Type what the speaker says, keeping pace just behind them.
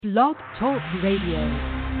Blog Talk Radio.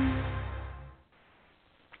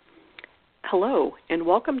 Hello, and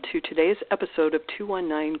welcome to today's episode of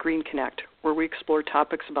 219 Green Connect, where we explore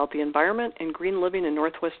topics about the environment and green living in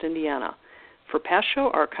Northwest Indiana. For past show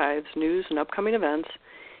archives, news, and upcoming events,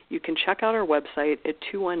 you can check out our website at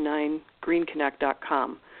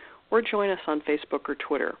 219greenconnect.com or join us on Facebook or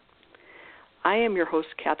Twitter. I am your host,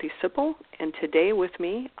 Kathy Sipple, and today with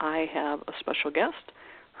me I have a special guest.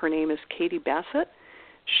 Her name is Katie Bassett.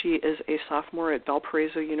 She is a sophomore at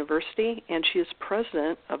Valparaiso University, and she is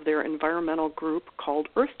president of their environmental group called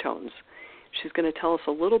Earthtones. She's going to tell us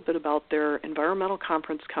a little bit about their environmental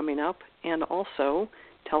conference coming up and also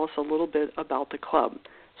tell us a little bit about the club.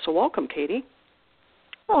 So welcome, Katie.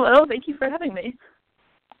 Hello, thank you for having me.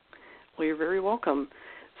 Well, you're very welcome.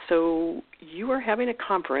 So you are having a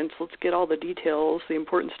conference. Let's get all the details, the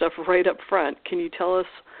important stuff right up front. Can you tell us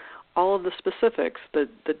all of the specifics, the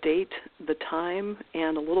date, the time,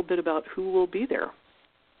 and a little bit about who will be there?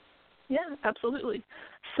 Yeah, absolutely.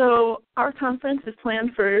 So our conference is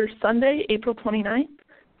planned for Sunday, April 29th,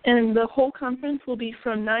 and the whole conference will be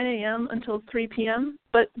from 9 a.m. until 3 p.m.,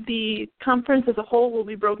 but the conference as a whole will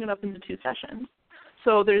be broken up into two sessions.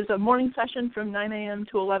 So there's a morning session from 9 a.m.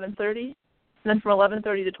 to 11:30, and then from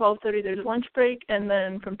 11:30 to 12:30 there's a lunch break, and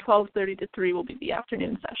then from 12:30 to 3 will be the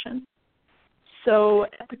afternoon session. So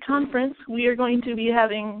at the conference, we are going to be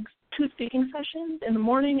having two speaking sessions in the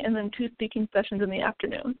morning and then two speaking sessions in the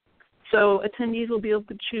afternoon. So attendees will be able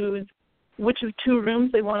to choose which of two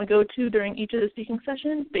rooms they want to go to during each of the speaking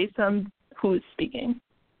sessions based on who is speaking.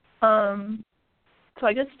 So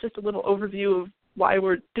I guess just a little overview of why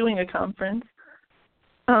we're doing a conference.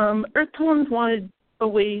 Earthtones wanted a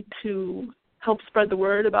way to help spread the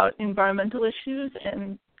word about environmental issues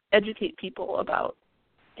and educate people about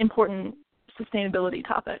important sustainability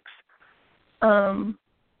topics.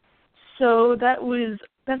 So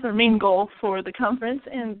that's our main goal for the conference,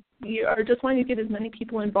 and we are just wanting to get as many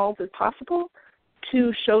people involved as possible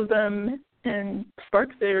to show them and spark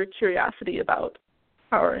their curiosity about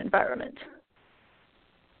our environment.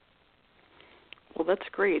 Well, that's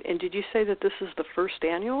great. And did you say that this is the first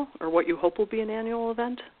annual, or what you hope will be an annual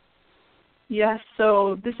event? Yes,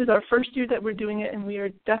 so this is our first year that we're doing it, and we are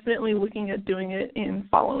definitely looking at doing it in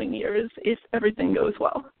following years if everything goes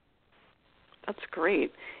well. That's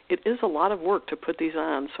great. It is a lot of work to put these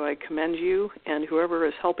on, so I commend you and whoever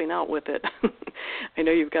is helping out with it. I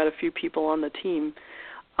know you've got a few people on the team.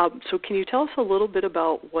 So can you tell us a little bit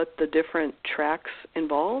about what the different tracks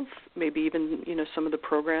involve, maybe even some of the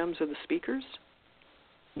programs or the speakers?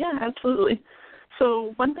 Yeah, absolutely.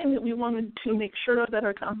 So one thing that we wanted to make sure of at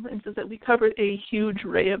our conference is that we covered a huge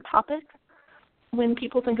array of topics. When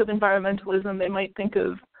people think of environmentalism, they might think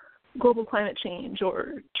of global climate change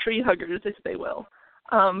or tree huggers, if they will.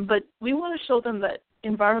 But we want to show them that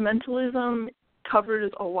environmentalism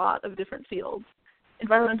covers a lot of different fields.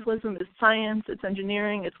 Environmentalism is science, it's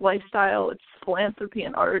engineering, it's lifestyle, it's philanthropy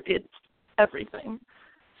and art, it's everything.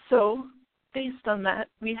 So based on that,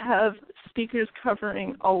 we have speakers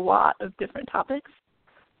covering a lot of different topics.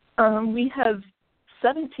 We have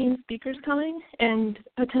 17 speakers coming, and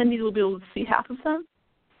attendees will be able to see half of them.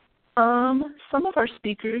 Some of our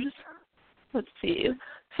speakers, let's see.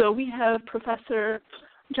 So we have Professor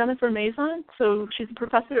Jennifer Mazon. So she's a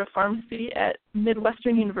professor of pharmacy at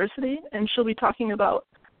Midwestern University, and she'll be talking about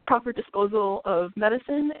proper disposal of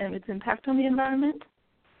medicine and its impact on the environment.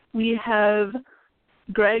 We have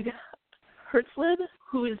Greg Hertzlid,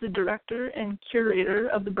 who is the director and curator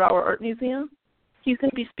of the Brauer Art Museum. He's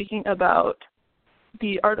going to be speaking about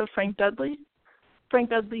the art of Frank Dudley. Frank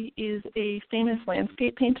Dudley is a famous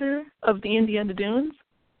landscape painter of the Indiana Dunes.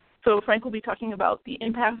 So Frank will be talking about the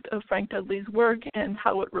impact of Frank Dudley's work and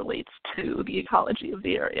how it relates to the ecology of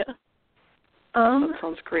the area. That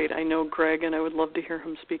sounds great. I know Greg, and I would love to hear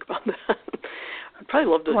him speak about that. I'd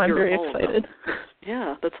probably love to hear I'm very all excited. of them.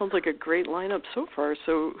 Yeah, that sounds like a great lineup so far.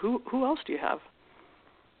 So who else do you have?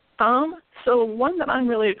 So one that I'm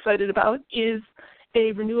really excited about is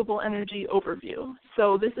a renewable energy overview.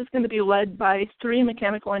 So this is going to be led by three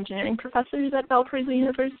mechanical engineering professors at Valparaiso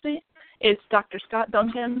University. It's Dr. Scott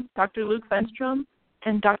Duncan, Dr. Luke Fenstrom,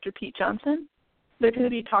 and Dr. Pete Johnson. They're going to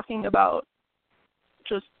be talking about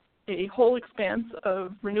just a whole expanse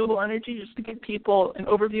of renewable energy just to give people an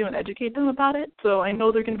overview and educate them about it. So I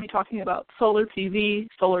know they're going to be talking about solar PV,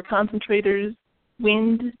 solar concentrators,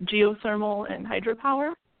 wind, geothermal, and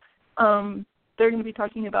hydropower. They're going to be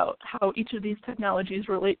talking about how each of these technologies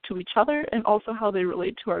relate to each other and also how they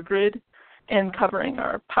relate to our grid and covering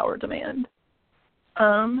our power demand.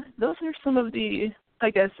 Those are some of the,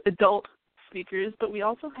 adult speakers, but we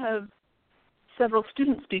also have several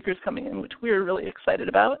student speakers coming in, which we're really excited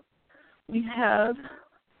about. We have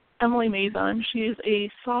Emily Mazon. She is a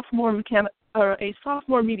sophomore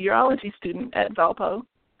meteorology student at Valpo.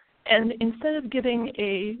 And instead of giving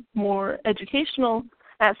a more educational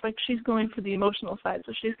aspect, she's going for the emotional side.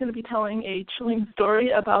 So she's going to be telling a chilling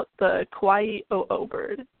story about the Kauai o'o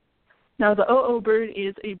bird. Now, the o'o bird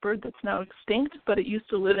is a bird that's now extinct, but it used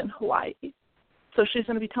to live in Hawaii. So she's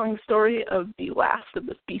going to be telling the story of the last of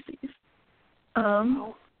the species.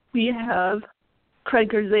 We have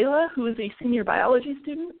Craig Garzela, who is a senior biology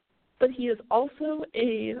student, but he is also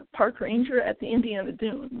a park ranger at the Indiana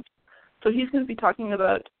Dunes. So he's going to be talking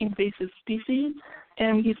about invasive species,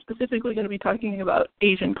 and he's specifically going to be talking about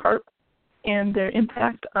Asian carp and their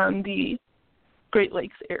impact on the Great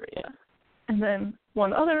Lakes area. And then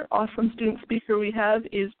one other awesome student speaker we have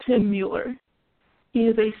is Tim Mueller. He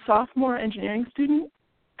is a sophomore engineering student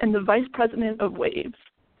and the vice president of WAVES.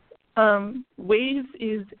 WAVES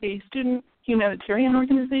is a student humanitarian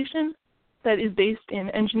organization that is based in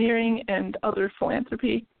engineering and other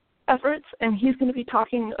philanthropy efforts, and he's going to be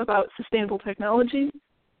talking about sustainable technology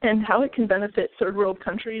and how it can benefit third world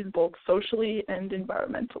countries both socially and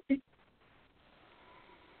environmentally.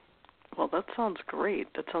 Well, that sounds great.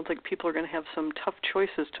 That sounds like people are going to have some tough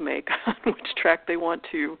choices to make on which track they want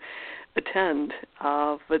to attend,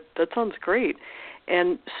 but that sounds great.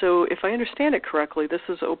 And so if I understand it correctly, this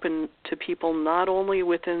is open to people not only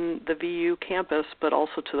within the VU campus, but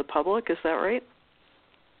also to the public. Is that right?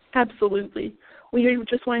 Absolutely. We are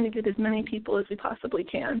just wanting to get as many people as we possibly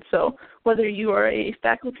can. So whether you are a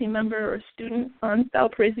faculty member or a student on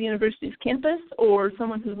Valparaiso University's campus, or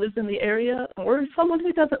someone who lives in the area, or someone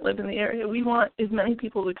who doesn't live in the area, we want as many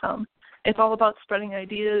people to come. It's all about spreading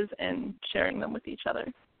ideas and sharing them with each other.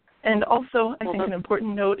 And also, I think an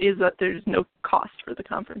important note is that there's no cost for the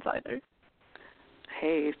conference either.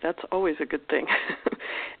 Hey, that's always a good thing.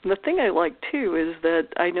 And the thing I like, too, is that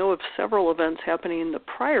I know of several events happening the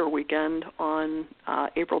prior weekend on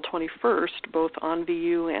April 21st, both on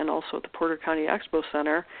VU and also at the Porter County Expo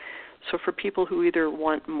Center. So for people who either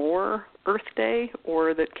want more Earth Day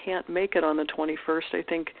or that can't make it on the 21st, I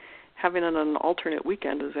think having it on an alternate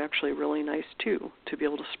weekend is actually really nice, too, to be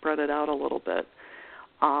able to spread it out a little bit.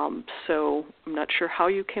 So I'm not sure how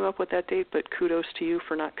you came up with that date, but kudos to you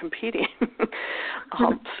for not competing.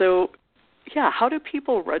 So, how do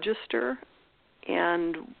people register?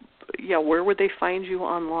 And, where would they find you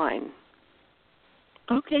online?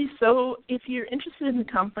 Okay, so if you're interested in the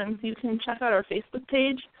conference, you can check out our Facebook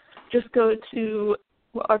page. Just go to,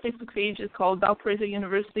 our Facebook page is called Valparaiso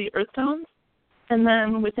University Earthtones. And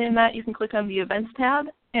then within that, you can click on the Events tab,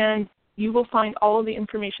 and you will find all of the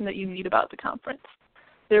information that you need about the conference.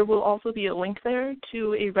 There will also be a link there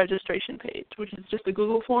to a registration page, which is just a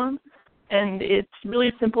Google form, and it's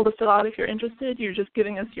really simple to fill out if you're interested. You're just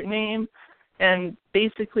giving us your name and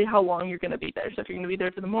basically how long you're going to be there. So if you're going to be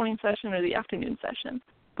there for the morning session or the afternoon session.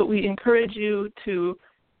 But we encourage you to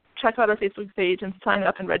check out our Facebook page and sign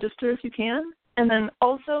up and register if you can. And then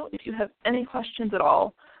also, if you have any questions at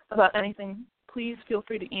all about anything, please feel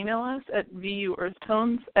free to email us at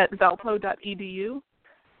vuearthtones@valpo.edu.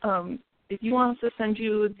 If you want us to send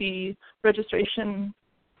you the registration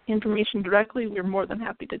information directly, we're more than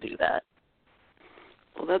happy to do that.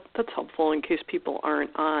 Well, that's helpful in case people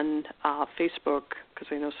aren't on Facebook, because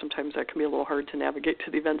I know sometimes that can be a little hard to navigate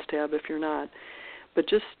to the events tab if you're not. But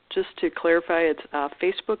just to clarify, it's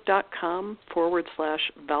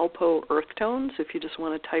facebook.com/Valpo Earthtones if you just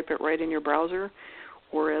want to type it right in your browser,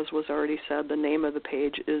 or as was already said, the name of the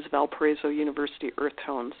page is Valparaiso University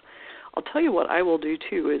Earthtones. I'll tell you what I will do,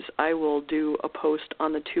 too, is I will do a post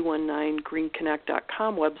on the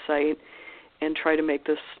 219greenconnect.com website and try to make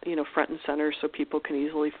this, front and center so people can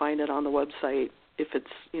easily find it on the website if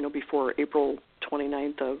it's, before April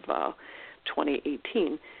 29th of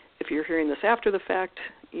 2018. If you're hearing this after the fact,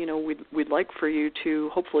 we'd like for you to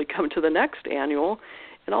hopefully come to the next annual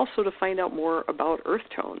and also to find out more about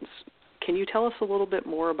Earthtones. Can you tell us a little bit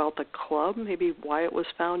more about the club, maybe why it was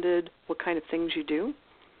founded, what kind of things you do?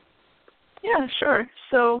 Yeah, sure.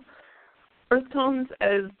 So Earthtones,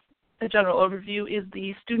 as a general overview, is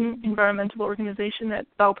the student environmental organization at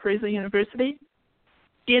Valparaiso University.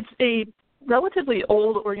 It's a relatively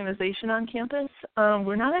old organization on campus.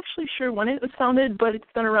 We're not actually sure when it was founded, but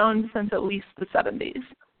it's been around since at least the 70s.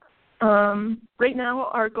 Right now,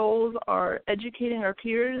 our goals are educating our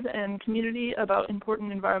peers and community about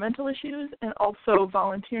important environmental issues and also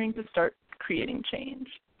volunteering to start creating change.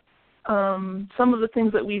 Some of the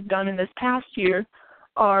things that we've done in this past year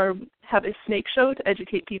are have a snake show to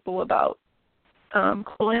educate people about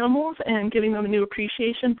cool animals and giving them a new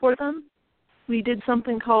appreciation for them. we did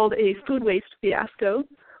something called a food waste fiasco,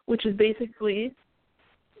 which is basically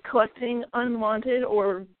collecting unwanted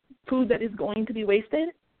or food that is going to be wasted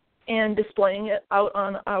and displaying it out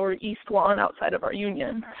on our east lawn outside of our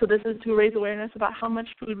union. So this is to raise awareness about how much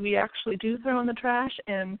food we actually do throw in the trash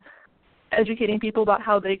and educating people about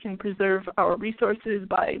how they can preserve our resources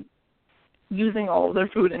by using all of their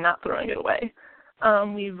food and not throwing it away.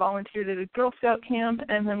 We volunteered at a Girl Scout camp,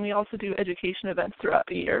 and then we also do education events throughout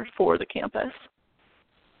the year for the campus.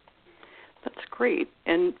 That's great.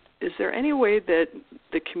 And is there any way that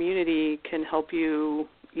the community can help you,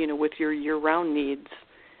 with your year-round needs?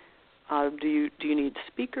 Do you need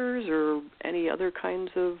speakers or any other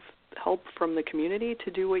kinds of help from the community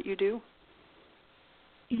to do what you do?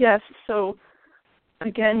 Yes. So,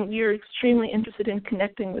 again, we're extremely interested in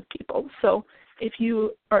connecting with people. So if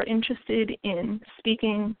you are interested in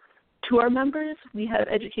speaking to our members, we have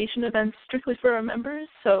education events strictly for our members.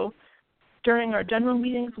 So during our general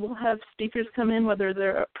meetings, we'll have speakers come in, whether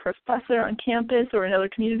they're a professor on campus or another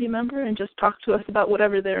community member, and just talk to us about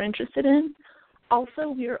whatever they're interested in. Also,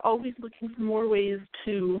 we are always looking for more ways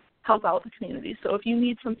to help out the community. So if you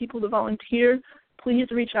need some people to volunteer, please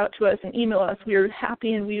reach out to us and email us. We are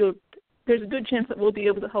happy, and there's a good chance that we'll be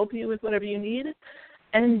able to help you with whatever you need.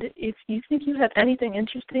 And if you think you have anything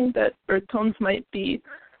interesting that Earthtones might be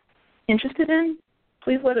interested in,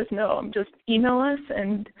 please let us know. Just email us,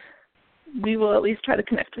 and we will at least try to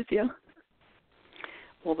connect with you.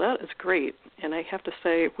 Well, that is great. And I have to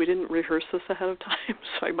say, we didn't rehearse this ahead of time,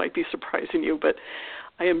 so I might be surprising you, but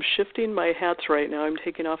I am shifting my hats right now. I'm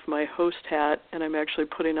taking off my host hat, and I'm actually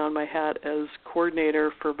putting on my hat as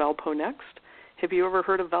coordinator for Valpo Next. Have you ever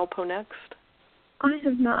heard of Valpo Next? I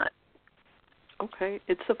have not. Okay.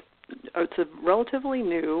 It's a relatively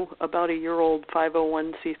new, about a year old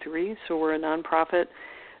 501c3, so we're a nonprofit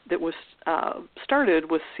that was started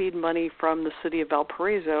with seed money from the city of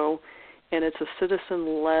Valparaiso, and it's a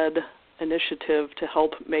citizen-led initiative to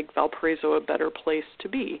help make Valparaiso a better place to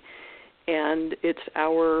be. And it's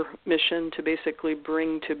our mission to basically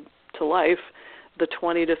bring to life the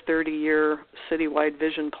 20 to 30-year citywide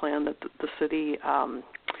vision plan that the city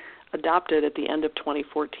adopted at the end of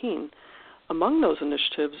 2014. Among those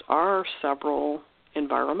initiatives are several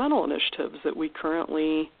environmental initiatives that we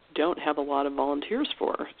currently don't have a lot of volunteers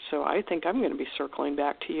for. So I think I'm going to be circling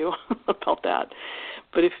back to you about that.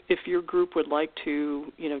 But if your group would like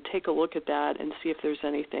to, take a look at that and see if there's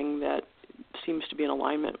anything that seems to be in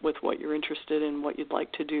alignment with what you're interested in, what you'd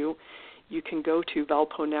like to do, you can go to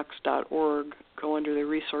valponext.org, go under the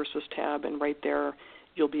resources tab, and right there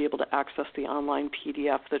you'll be able to access the online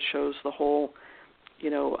PDF that shows the whole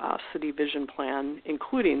city vision plan,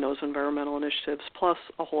 including those environmental initiatives, plus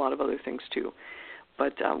a whole lot of other things too.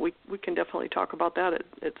 But we can definitely talk about that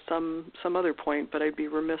at some other point, but I'd be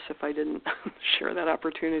remiss if I didn't share that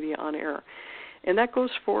opportunity on air. And that goes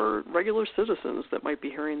for regular citizens that might be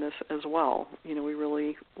hearing this as well. We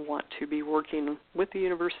really want to be working with the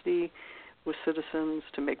university, with citizens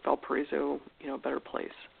to make Valparaiso, a better place.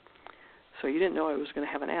 So you didn't know I was going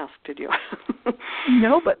to have an ask, did you?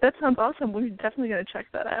 No, but that sounds awesome. We're definitely going to check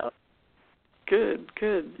that out. Good.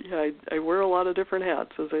 Yeah, I wear a lot of different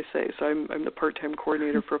hats, as I say. So I'm the part-time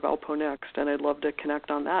coordinator for Valpo Next, and I'd love to connect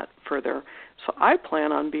on that further. So I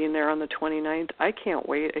plan on being there on the 29th. I can't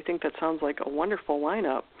wait. I think that sounds like a wonderful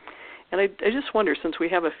lineup. And I just wonder, since we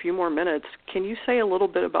have a few more minutes, can you say a little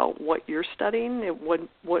bit about what you're studying and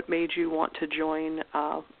what made you want to join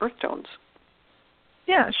Earthtones?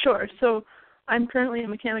 Yeah, sure. So I'm currently a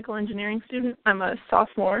mechanical engineering student. I'm a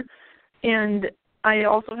sophomore, and I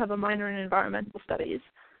also have a minor in environmental studies.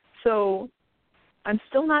 So I'm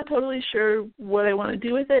still not totally sure what I want to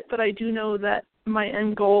do with it, but I do know that my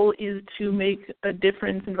end goal is to make a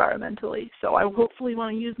difference environmentally. So I hopefully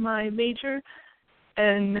want to use my major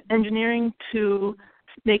in engineering to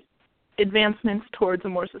make advancements towards a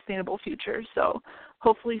more sustainable future. So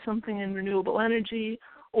hopefully something in renewable energy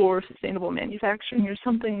or sustainable manufacturing or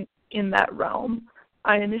something in that realm.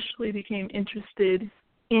 I initially became interested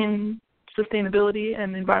in sustainability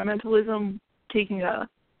and environmentalism taking a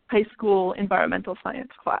high school environmental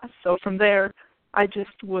science class. So from there, I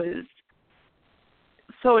just was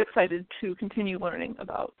so excited to continue learning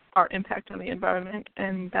about our impact on the environment,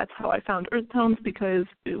 and that's how I found Earthtones, because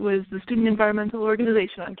it was the student environmental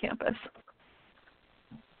organization on campus.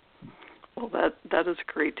 Well, that is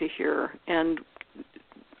great to hear, and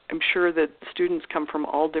I'm sure that students come from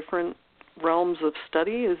all different realms of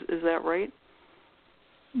study. Is that right?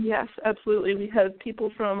 Yes, absolutely. We have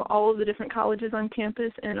people from all of the different colleges on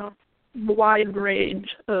campus and a wide range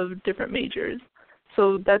of different majors.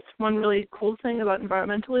 So that's one really cool thing about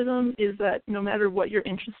environmentalism, is that no matter what you're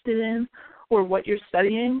interested in or what you're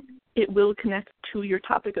studying, it will connect to your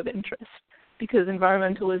topic of interest because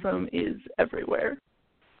environmentalism is everywhere.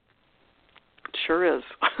 It sure is.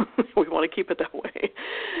 We want to keep it that way.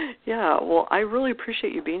 Yeah, well, I really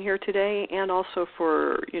appreciate you being here today and also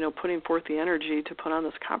for, putting forth the energy to put on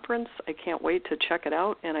this conference. I can't wait to check it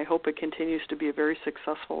out, and I hope it continues to be a very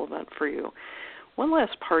successful event for you. One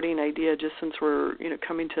last parting idea, just since we're,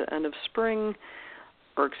 coming to the end of spring,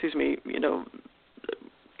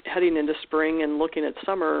 heading into spring and looking at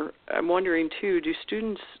summer, I'm wondering, too, do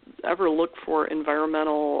students ever look for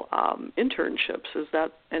environmental internships? Is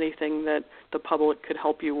that anything that the public could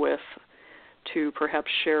help you with to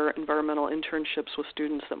perhaps share environmental internships with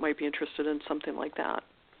students that might be interested in something like that?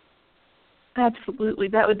 Absolutely.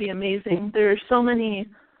 That would be amazing. There are so many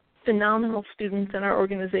phenomenal students in our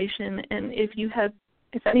organization, and if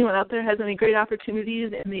anyone out there has any great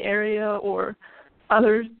opportunities in the area or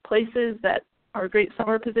other places that are great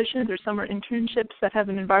summer positions or summer internships that have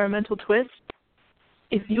an environmental twist,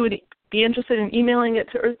 if you would be interested in emailing it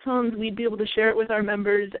to Earthtones, we'd be able to share it with our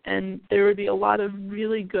members, and there would be a lot of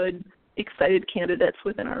really good, excited candidates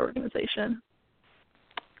within our organization.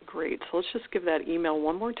 Great. So let's just give that email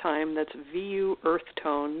one more time. That's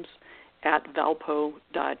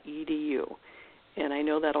vuearthtones@valpo.edu. And I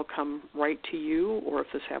know that'll come right to you, or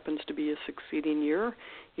if this happens to be a succeeding year,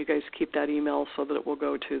 you guys keep that email so that it will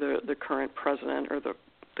go to the current president or the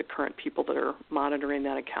current people that are monitoring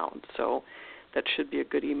that account. So that should be a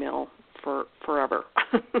good email for forever,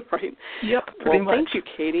 right? Yep, pretty much. Thank you,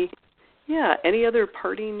 Katie. Yeah, any other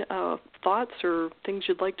parting thoughts or things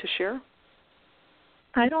you'd like to share?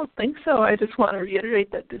 I don't think so. I just want to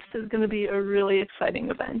reiterate that this is going to be a really exciting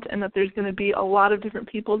event and that there's going to be a lot of different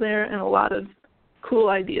people there and a lot of cool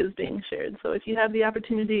ideas being shared. So if you have the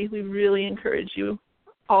opportunity, we really encourage you,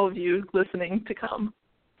 all of you listening, to come.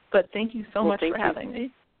 But thank you so much for having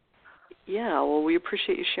me. Yeah, well, we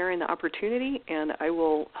appreciate you sharing the opportunity, and I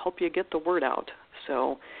will help you get the word out.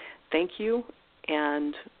 So thank you,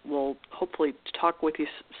 and we'll hopefully talk with you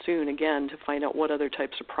soon again to find out what other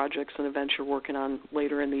types of projects and events you're working on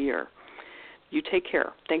later in the year. You take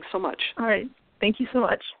care. Thanks so much. All right. Thank you so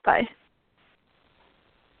much. Bye.